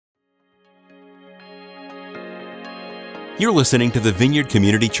You're listening to the Vineyard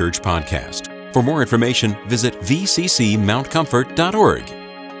Community Church podcast. For more information, visit vccmountcomfort.org.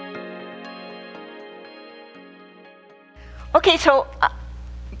 Okay, so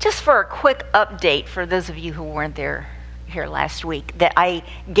just for a quick update for those of you who weren't here last week, that I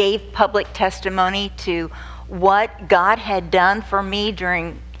gave public testimony to what God had done for me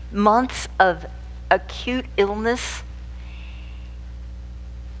during months of acute illness.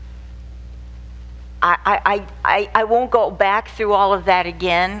 I won't go back through all of that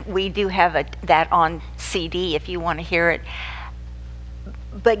again. We do have that on CD if you want to hear it.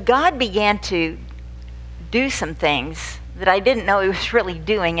 But God began to do some things that I didn't know He was really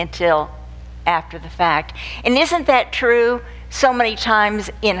doing until after the fact. And isn't that true? So many times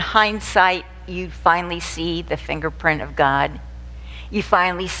in hindsight, you finally see the fingerprint of God. You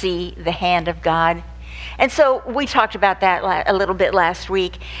finally see the hand of God. And so we talked about that a little bit last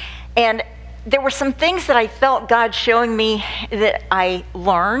week. And there were some things that I felt God showing me that I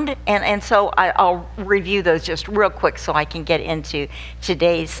learned, and so I'll review those just real quick so I can get into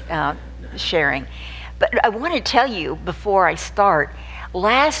today's sharing. But I want to tell you before I start,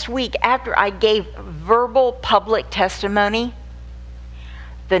 last week after I gave verbal public testimony,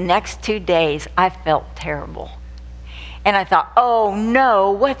 the next 2 days I felt terrible. And I thought, oh no,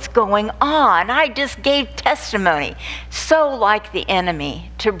 what's going on? I just gave testimony. So like the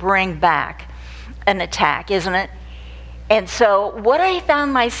enemy to bring back an attack, isn't it? And so what I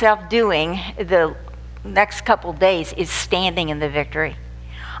found myself doing the next couple days is standing in the victory.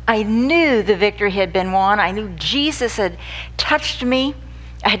 I knew the victory had been won. I knew Jesus had touched me.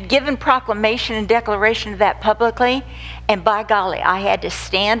 I had given proclamation and declaration of that publicly. And by golly, I had to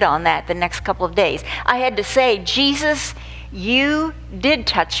stand on that the next couple of days. I had to say, Jesus, you did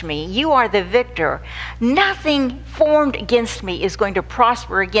touch me. You are the victor. Nothing formed against me is going to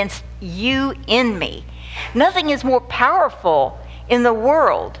prosper against you in me. Nothing is more powerful in the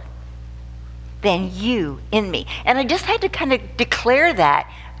world than you in me. And I just had to kind of declare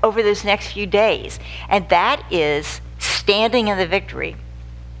that over those next few days. And that is standing in the victory.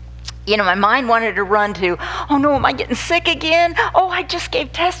 You know, my mind wanted to run to, oh no, am I getting sick again? Oh, I just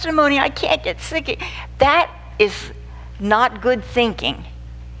gave testimony. I can't get sick. That is not good thinking.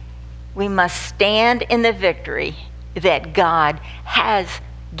 We must stand in the victory that God has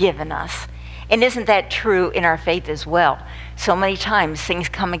given us. And isn't that true in our faith as well? So many times things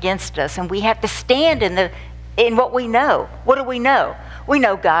come against us and we have to stand in what we know. What do we know? We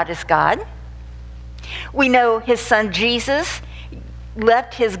know God is God. We know His Son Jesus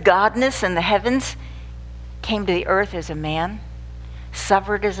left His godness in the heavens, came to the earth as a man,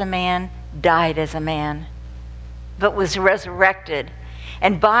 suffered as a man, died as a man, but was resurrected.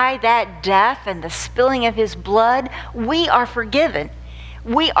 And by that death and the spilling of His blood, we are forgiven.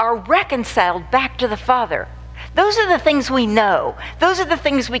 We are reconciled back to the Father. Those are the things we know. Those are the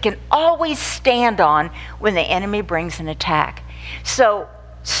things we can always stand on when the enemy brings an attack. So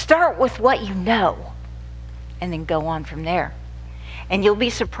start with what you know and then go on from there. And you'll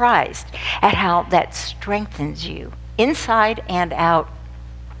be surprised at how that strengthens you inside and out.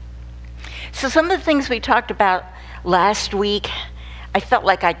 So some of the things we talked about last week, I felt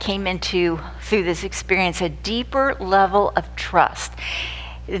like I came into, through this experience, a deeper level of trust.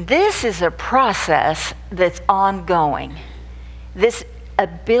 This is a process that's ongoing. This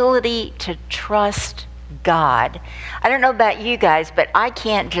ability to trust God. I don't know about you guys, but I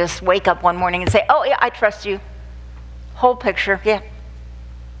can't just wake up one morning and say, oh yeah, I trust you. Whole picture, yeah.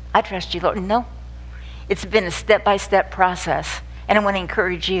 I trust you, Lord. No. It's been a step-by-step process. And I want to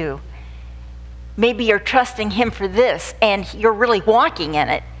encourage you. Maybe you're trusting Him for this and you're really walking in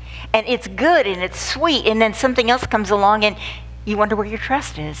it. And it's good and it's sweet. And then something else comes along and you wonder where your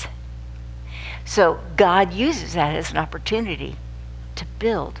trust is. So God uses that as an opportunity to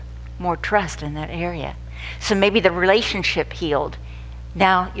build more trust in that area. So maybe the relationship healed.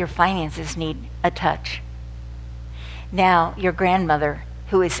 Now your finances need a touch. Now your grandmother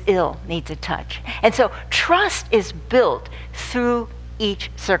who is ill needs a touch. And so trust is built through each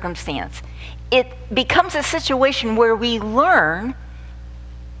circumstance. It becomes a situation where we learn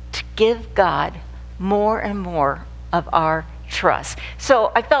to give God more and more of our trust.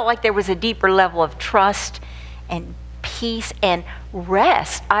 So I felt like there was a deeper level of trust and peace and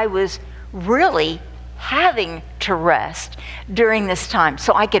rest. I was really having to rest during this time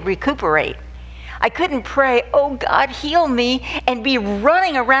so I could recuperate. I couldn't pray, oh God, heal me, and be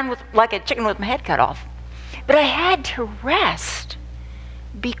running around like a chicken with my head cut off. But I had to rest,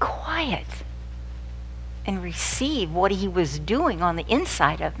 be quiet, and receive what He was doing on the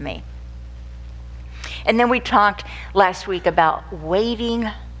inside of me. And then we talked last week about waiting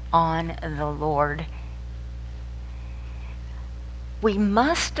on the Lord. We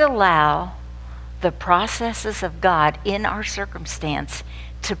must allow the processes of God in our circumstance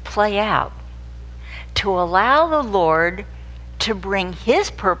to play out, to allow the Lord to bring His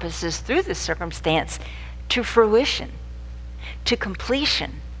purposes through the circumstance to fruition, to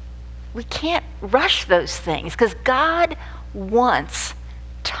completion. We can't rush those things because God wants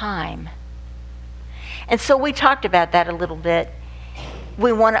time. And so we talked about that a little bit.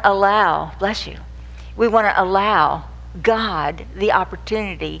 We want to allow, bless you, we want to allow God the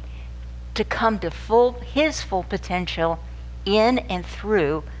opportunity to come to His full potential in and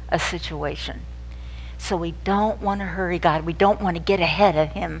through a situation. So we don't want to hurry God. We don't want to get ahead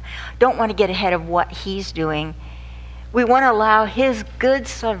of Him. Don't want to get ahead of what He's doing. We want to allow His good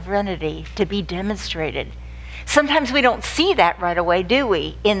sovereignty to be demonstrated. Sometimes we don't see that right away, do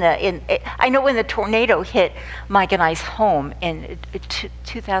we? I know when the tornado hit Mike and I's home in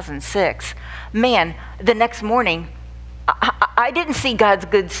 2006, man, the next morning, I didn't see God's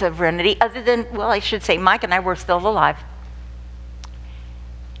good sovereignty other than, well, I should say Mike and I were still alive.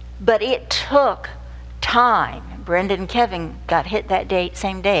 But it took time. Brenda and Kevin got hit that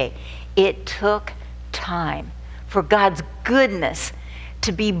same day. It took time for God's goodness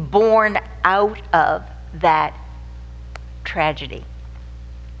to be born out of that tragedy.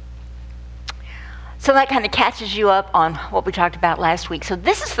 So that kind of catches you up on what we talked about last week. So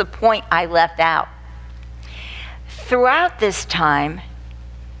this is the point I left out. Throughout this time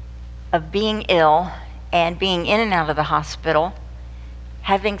of being ill and being in and out of the hospital,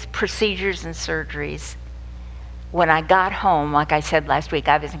 having procedures and surgeries, when I got home, like I said last week,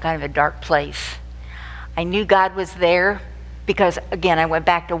 I was in kind of a dark place. I knew God was there because, again, I went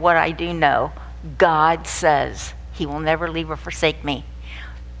back to what I do know. God says He will never leave or forsake me.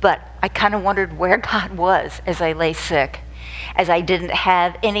 But I kind of wondered where God was as I lay sick, as I didn't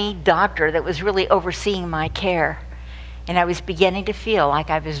have any doctor that was really overseeing my care. And I was beginning to feel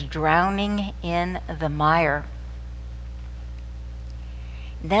like I was drowning in the mire.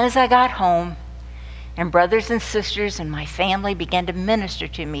 And then as I got home, and brothers and sisters and my family began to minister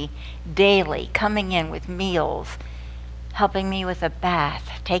to me daily, coming in with meals, helping me with a bath,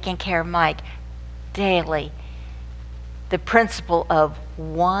 taking care of Mike daily, the principle of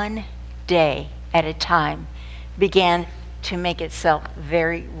one day at a time began to make itself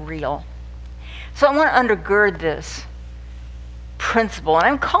very real. So I want to undergird this principle, and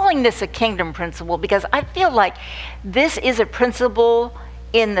I'm calling this a kingdom principle because I feel like this is a principle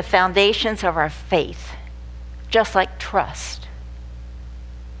in the foundations of our faith, just like trust.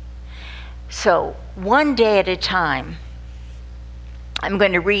 So, one day at a time, I'm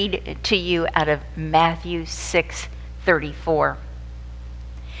going to read to you out of Matthew 6:34.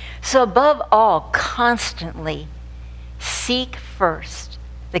 So above all, constantly seek first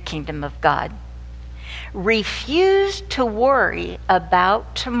the kingdom of God. Refuse to worry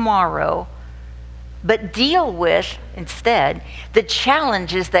about tomorrow, but deal with, instead, the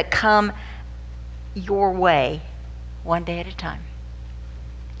challenges that come your way one day at a time.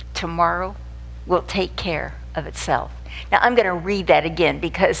 Tomorrow will take care of itself. Now, I'm going to read that again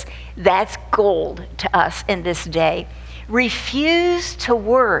because that's gold to us in this day. Refuse to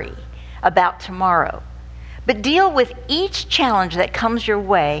worry about tomorrow, but deal with each challenge that comes your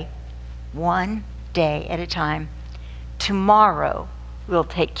way one day at a time. Tomorrow will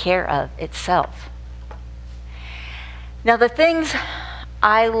take care of itself. Now, the things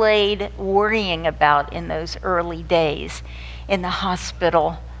I laid worrying about in those early days in the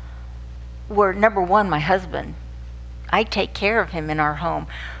hospital were, number one, my husband. I take care of him in our home.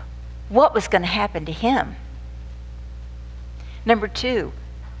 What was going to happen to him? Number two,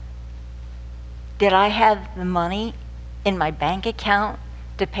 did I have the money in my bank account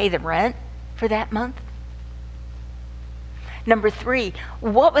to pay the rent for that month? Number three,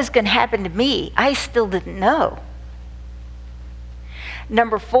 what was going to happen to me? I still didn't know.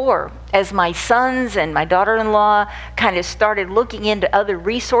 Number four, as my sons and my daughter-in-law kind of started looking into other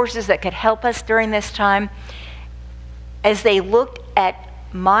resources that could help us during this time, as they looked at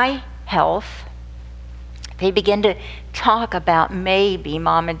my health, they began to talk about maybe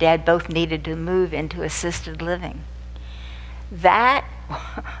Mom and Dad both needed to move into assisted living. That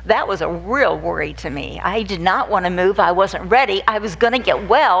was a real worry to me. I did not want to move. I wasn't ready. I was going to get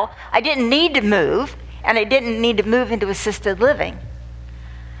well. I didn't need to move, and I didn't need to move into assisted living.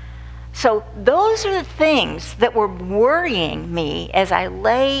 So those are the things that were worrying me as I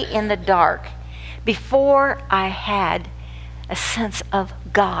lay in the dark before I had a sense of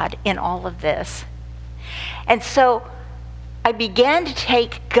God in all of this. And so I began to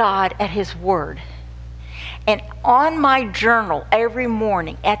take God at His word. And on my journal every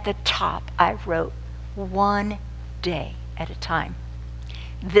morning at the top, I wrote, one day at a time.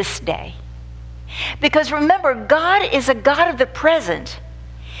 this day. Because remember, God is a God of the present.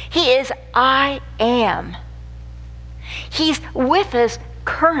 He is I am. He's with us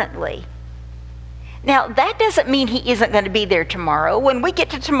currently. Now, that doesn't mean he isn't going to be there tomorrow. When we get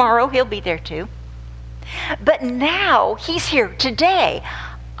to tomorrow, he'll be there too. But now, he's here today.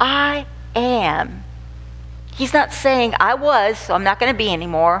 I am. He's not saying, I was, so I'm not going to be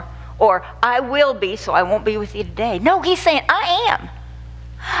anymore. Or, I will be, so I won't be with you today. No, he's saying, I am.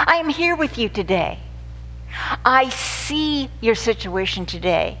 I am here with you today. I see your situation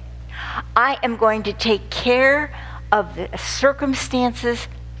today. I am going to take care of the circumstances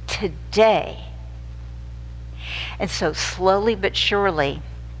today. And so slowly but surely,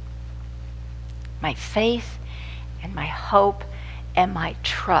 my faith and my hope and my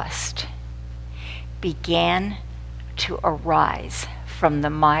trust began to arise from the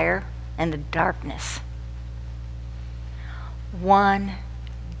mire and the darkness. One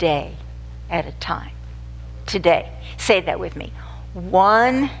day at a time. Today. Say that with me.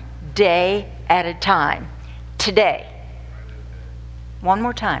 One day at a time. Today. One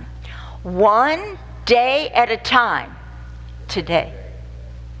more time. One day at a time. Today.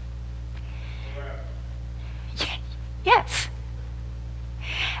 Yes.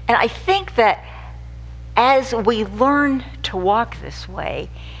 And I think that as we learn to walk this way,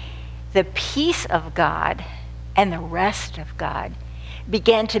 the peace of God and the rest of God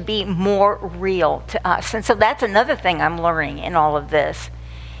began to be more real to us. And so that's another thing I'm learning in all of this,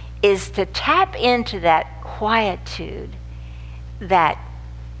 is to tap into that quietude, that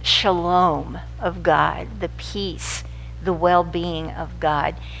shalom of God, the peace, the well-being of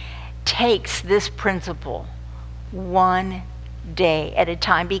God, takes this principle one day at a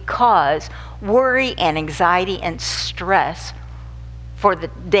time, because worry and anxiety and stress for the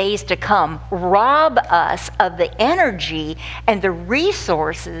days to come rob us of the energy and the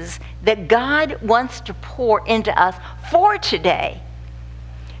resources that God wants to pour into us for today.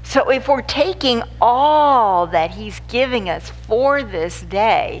 So if we're taking all that he's giving us for this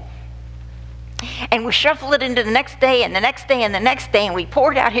day, and we shuffle it into the next day and the next day and the next day, and we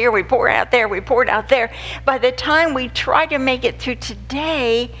pour it out here, we pour it out there, we pour it out there, by the time we try to make it through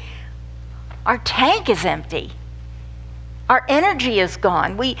today, our tank is empty. Our energy is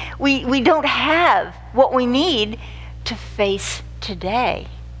gone. We don't have what we need to face today.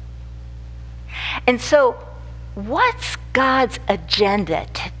 And so, what's God's agenda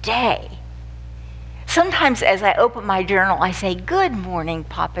today? Sometimes as I open my journal, I say, "Good morning,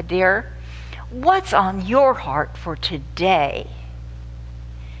 Papa dear. What's on your heart for today?"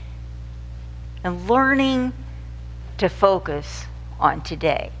 And learning to focus on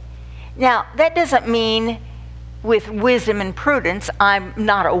today. Now, that doesn't mean with wisdom and prudence I'm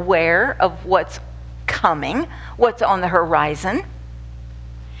not aware of what's coming, what's on the horizon.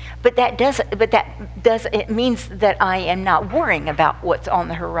 But it means that I am not worrying about what's on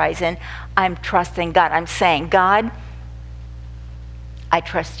the horizon. I'm trusting God. I'm saying, God, I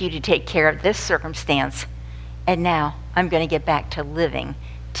trust you to take care of this circumstance, and now I'm going to get back to living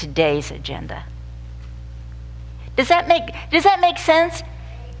today's agenda. Does that make sense?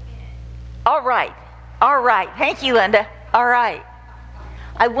 All right. Thank you, Linda. All right.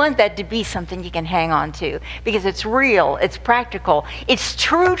 I want that to be something you can hang on to, because it's real, it's practical, it's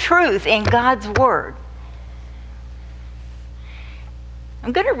true truth in God's Word.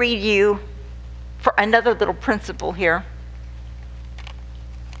 I'm going to read you for another little principle here.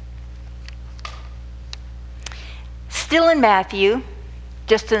 Still in Matthew,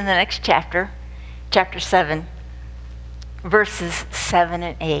 just in the next chapter, chapter 7, verses 7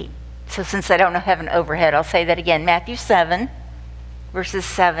 and 8. So since I don't have an overhead, I'll say that again. Matthew 7, verses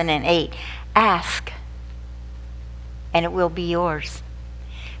 7 and 8. Ask, and it will be yours.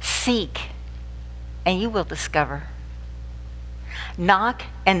 Seek, and you will discover. Knock,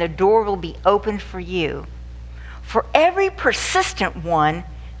 and the door will be opened for you. For every persistent one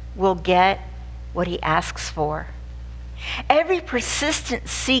will get what he asks for. Every persistent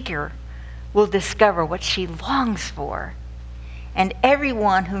seeker will discover what she longs for. And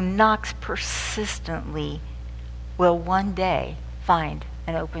everyone who knocks persistently will one day find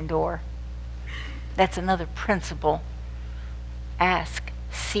an open door. That's another principle. Ask,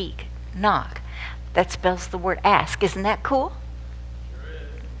 seek, knock. That spells the word ask. Isn't that cool? Sure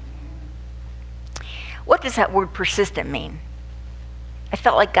is. What does that word persistent mean? I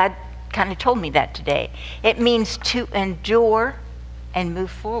felt like God kind of told me that today. It means to endure and move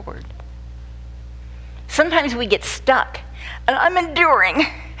forward. Sometimes we get stuck. I'm enduring.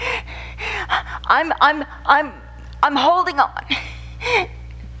 I'm holding on.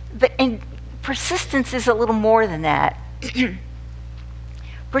 But persistence is a little more than that.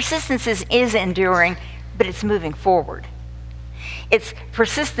 Persistence is enduring, but it's moving forward.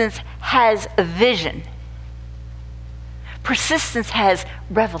 Persistence has a vision. Persistence has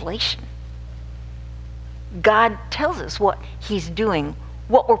revelation. God tells us what he's doing,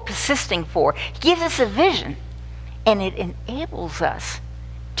 what we're persisting for. He gives us a vision, and it enables us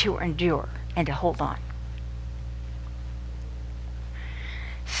to endure and to hold on.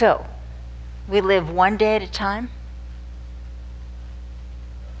 So, we live one day at a time.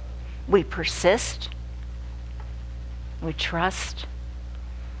 We persist. We trust.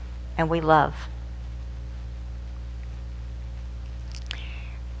 And we love.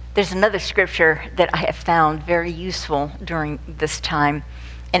 There's another scripture that I have found very useful during this time,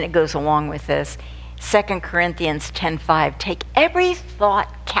 and it goes along with this. 2 Corinthians 10:5, take every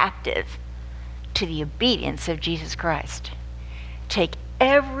thought captive to the obedience of Jesus Christ. Take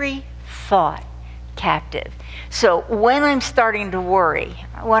every thought captive. So when I'm starting to worry,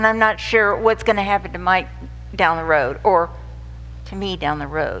 when I'm not sure what's going to happen to Mike down the road, or to me down the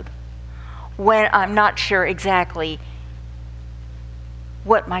road, when I'm not sure exactly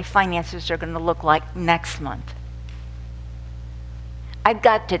what my finances are going to look like next month, I've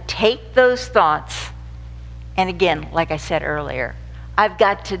got to take those thoughts, and again, like I said earlier, I've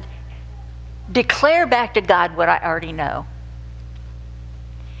got to declare back to God what I already know.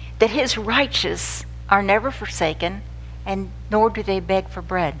 That his righteous are never forsaken, and nor do they beg for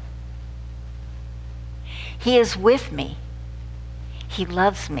bread. He is with me. He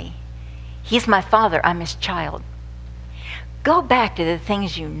loves me. He's my father. I'm his child. Go back to the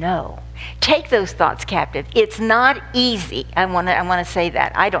things you know. Take those thoughts captive. It's not easy. I want to say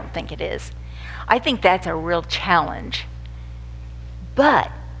that. I don't think it is. I think that's a real challenge.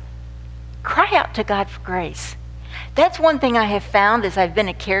 But cry out to God for grace. That's one thing I have found as I've been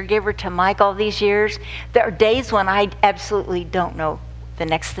a caregiver to Mike all these years. There are days when I absolutely don't know the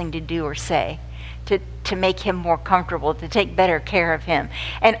next thing to do or say to make him more comfortable, to take better care of him.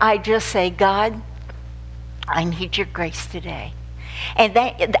 And I just say, God, I need your grace today. And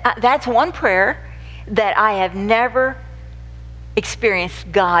that's one prayer that I have never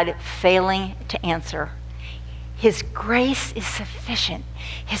experienced God failing to answer. His grace is sufficient.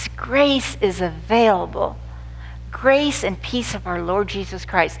 His grace is available. Grace and peace of our Lord Jesus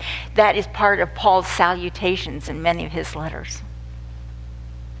Christ. That is part of Paul's salutations in many of his letters.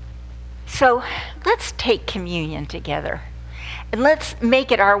 So let's take communion together. And let's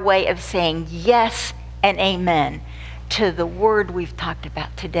make it our way of saying yes and amen to the word we've talked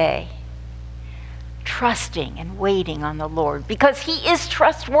about today. Trusting and waiting on the Lord. Because he is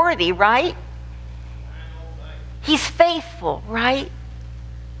trustworthy, right? He's faithful, right?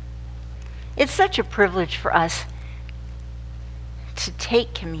 It's such a privilege for us to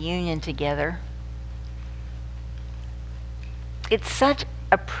take communion together. It's such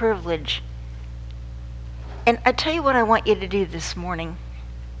a privilege. And I tell you what I want you to do this morning.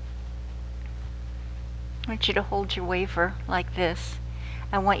 I want you to hold your wafer like this.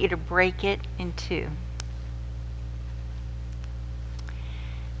 I want you to break it in two.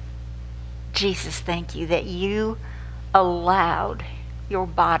 Jesus, thank you that you allowed your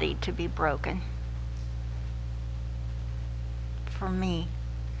body to be broken. For me,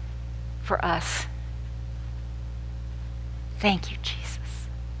 for us. Thank you, Jesus.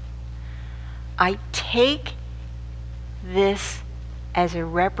 I take this as a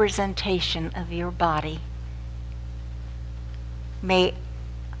representation of your body. May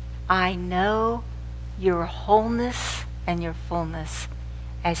I know your wholeness and your fullness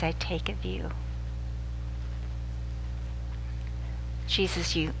as I take of you.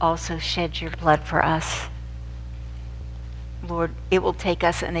 Jesus, you also shed your blood for us. Lord, it will take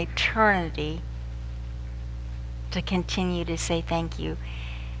us an eternity to continue to say thank you.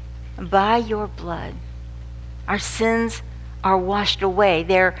 By your blood, our sins are washed away.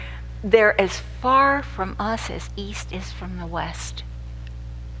 They're as far from us as east is from the west.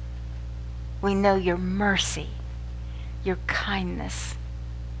 We know your mercy, your kindness.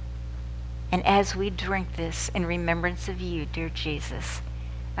 And as we drink this in remembrance of you, dear Jesus,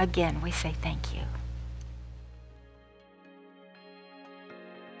 again we say thank you.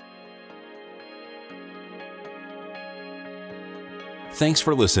 Thanks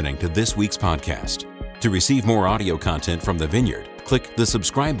for listening to this week's podcast. To receive more audio content from the Vineyard, click the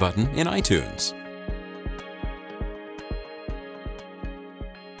subscribe button in iTunes.